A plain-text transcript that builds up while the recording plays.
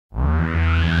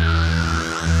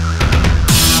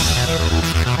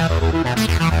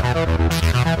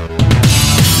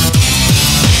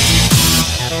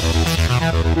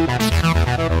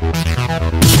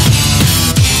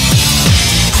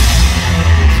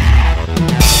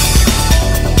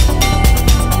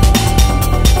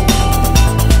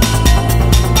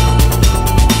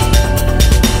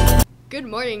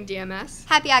DMS.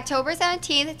 Happy October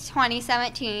 17th,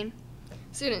 2017.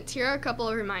 Students, here are a couple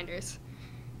of reminders.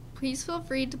 Please feel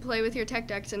free to play with your tech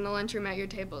decks in the lunchroom at your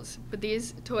tables, but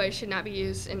these toys should not be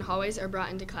used in hallways or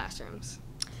brought into classrooms.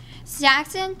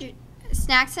 Snacks and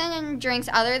drinks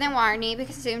other than water need to be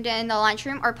consumed in the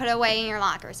lunchroom or put away in your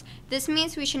lockers. This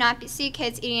means we should not see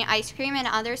kids eating ice cream and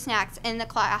other snacks in the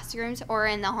classrooms or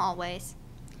in the hallways.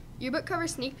 Yearbook cover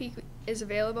sneak peek is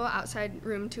available outside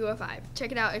room 205.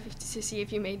 Check it out to see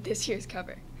if you made this year's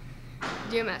cover.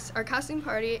 DMS, our costume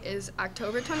party is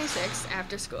October 26th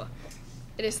after school.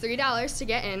 It is $3 to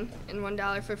get in and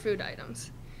 $1 for food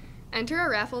items. Enter a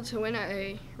raffle to win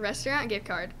a restaurant gift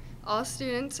card. All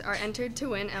students are entered to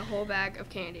win a whole bag of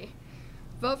candy.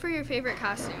 Vote for your favorite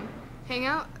costume. Hang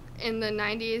out in the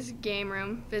 90s game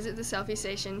room, visit the selfie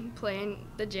station, play in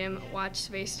the gym, watch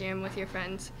Space Jam with your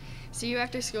friends. See you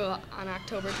after school on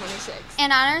October 26th.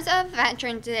 In honors of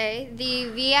Veterans Day, the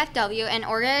VFW, an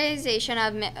organization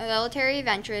of military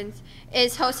veterans,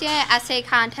 is hosting an essay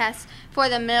contest for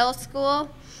the middle school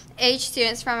age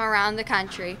students from around the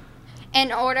country.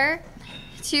 In order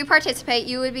to participate,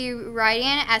 you would be writing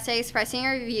an essay expressing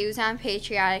your views on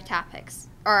patriotic topics,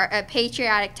 or a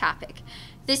patriotic topic.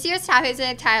 This year's topic is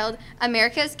entitled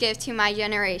America's Gift to My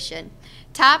Generation.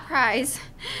 Top prize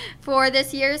for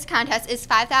this year's contest is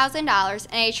 $5,000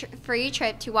 and a free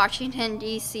trip to Washington,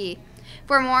 D.C.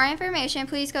 For more information,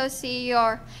 please go see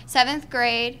your 7th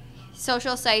grade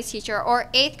social studies teacher or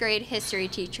 8th grade history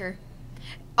teacher.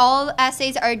 All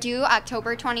essays are due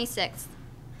October 26th.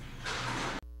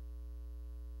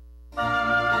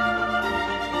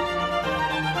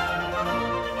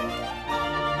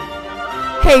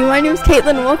 Hey, my name is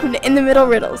Caitlin and welcome to In the Middle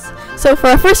Riddles. So for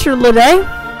our first riddle today,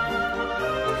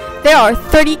 there are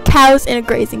 30 cows in a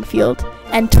grazing field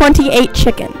and 28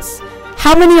 chickens.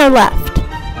 How many are left?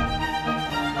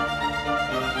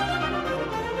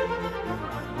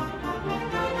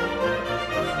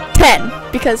 Ten,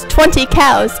 because 20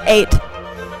 cows ate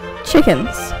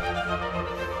chickens.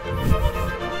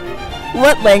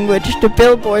 What language do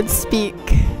billboards speak?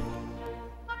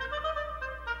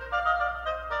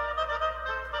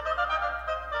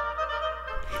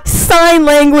 Sign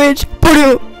language.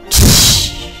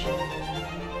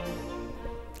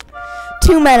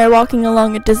 Two men are walking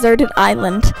along a deserted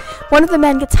island. One of the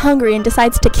men gets hungry and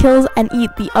decides to kill and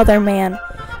eat the other man.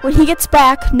 When he gets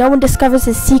back, no one discovers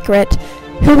his secret.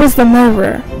 Who was the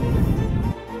murderer?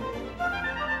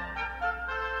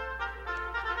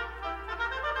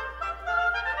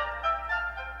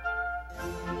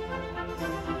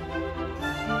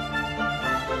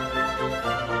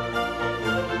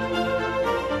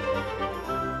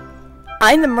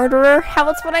 I'm the murderer. How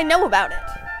else would I know about it?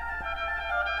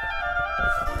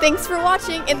 Thanks for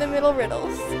watching In the Middle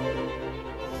Riddles.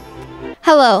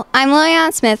 Hello, I'm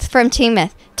Lillian Smith from Team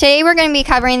Myth. Today we're going to be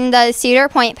covering the Cedar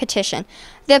Point petition.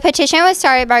 The petition was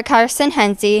started by Carson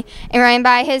Henze and ran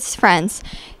by his friends.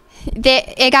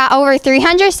 It got over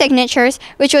 300 signatures,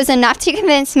 which was enough to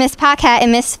convince Miss Paquette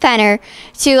and Miss Fenner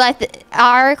to let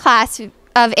our class of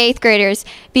 8th graders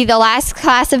be the last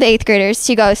class of 8th graders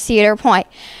to go to Cedar Point.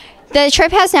 The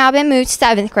trip has now been moved to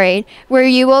 7th grade, where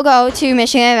you will go to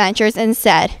Michigan Adventures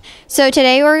instead. So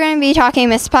today we're going to be talking to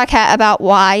Miss Paquette about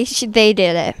why they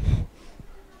did it.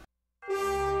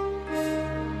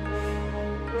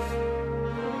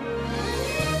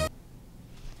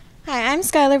 Hi, I'm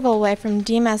Skylar Volway from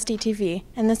DMS DTV,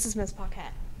 and this is Miss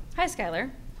Paquette. Hi,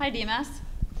 Skylar. Hi, DMS.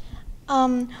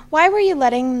 Why were you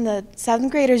letting the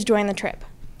 7th graders join the trip?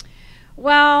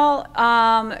 Well,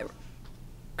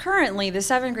 currently the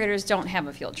 7th graders don't have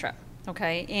a field trip,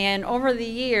 okay? And over the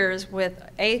years, with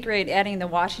 8th grade adding the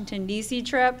Washington, D.C.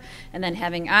 trip, and then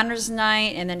having honors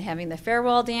night, and then having the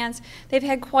farewell dance, they've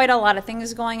had quite a lot of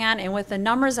things going on. And with the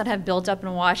numbers that have built up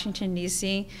in Washington,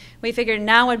 D.C., we figured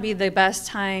now would be the best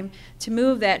time to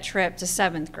move that trip to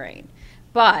 7th grade.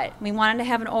 But we wanted to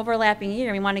have an overlapping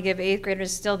year. We wanted to give 8th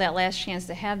graders still that last chance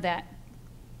to have that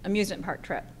amusement park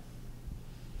trip.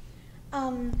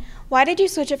 Why did you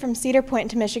switch it from Cedar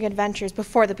Point to Michigan Adventures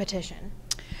before the petition?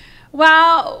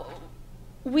 Well,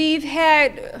 we've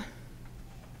had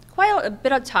quite a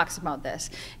bit of talks about this,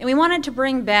 and we wanted to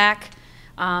bring it back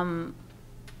to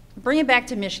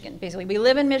Michigan, basically. We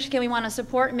live in Michigan, we want to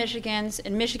support Michigans,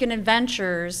 and Michigan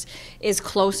Adventures is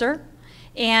closer,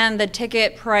 and the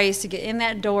ticket price to get in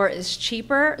that door is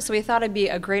cheaper, so we thought it'd be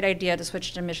a great idea to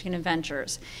switch to Michigan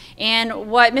Adventures. And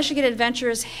what Michigan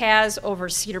Adventures has over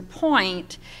Cedar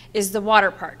Point is the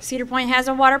water park. Cedar Point has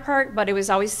a water park, but it was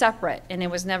always separate, and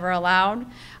it was never allowed.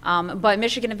 But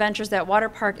Michigan Adventures, that water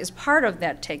park is part of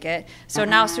that ticket, so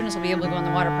now students will be able to go in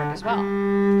the water park as well.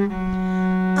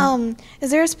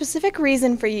 Is there a specific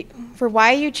reason for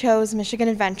why you chose Michigan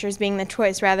Adventures being the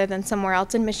choice rather than somewhere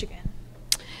else in Michigan?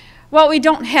 Well, we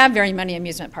don't have very many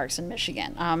amusement parks in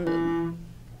Michigan.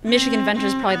 Michigan Adventure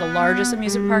is probably the largest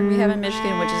amusement park we have in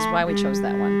Michigan, which is why we chose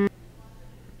that one.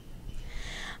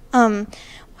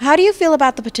 How do you feel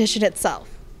about the petition itself?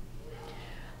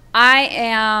 I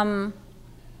am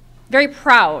very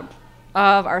proud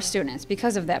of our students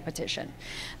because of that petition.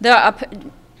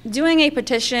 Doing a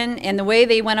petition and the way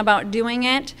they went about doing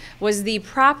it was the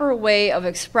proper way of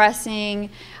expressing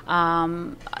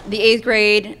the 8th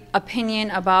grade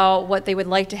opinion about what they would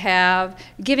like to have,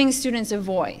 giving students a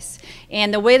voice.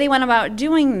 And the way they went about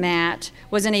doing that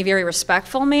was in a very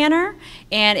respectful manner,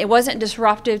 and it wasn't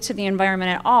disruptive to the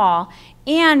environment at all.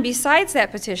 And besides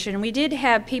that petition, we did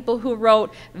have people who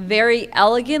wrote very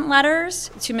elegant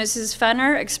letters to Mrs.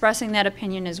 Fenner expressing that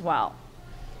opinion as well.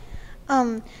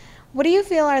 What do you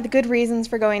feel are the good reasons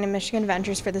for going to Michigan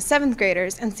Adventures for the 7th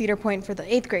graders and Cedar Point for the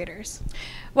 8th graders?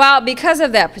 Well, because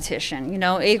of that petition,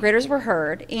 8th graders were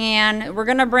heard, and we're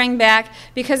going to bring back,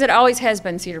 because it always has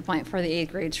been Cedar Point for the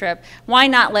 8th grade trip, why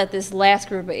not let this last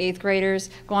group of 8th graders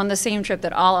go on the same trip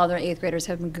that all other 8th graders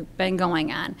have been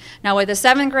going on. Now with the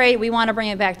 7th grade, we want to bring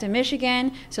it back to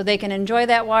Michigan so they can enjoy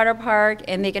that water park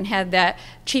and they can have that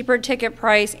cheaper ticket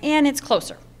price, and it's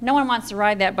closer. No one wants to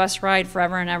ride that bus ride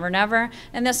forever and ever and ever,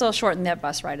 and this will shorten that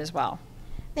bus ride as well.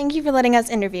 Thank you for letting us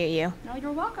interview you. No,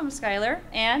 you're welcome, Skylar,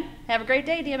 and have a great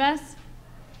day, DMS.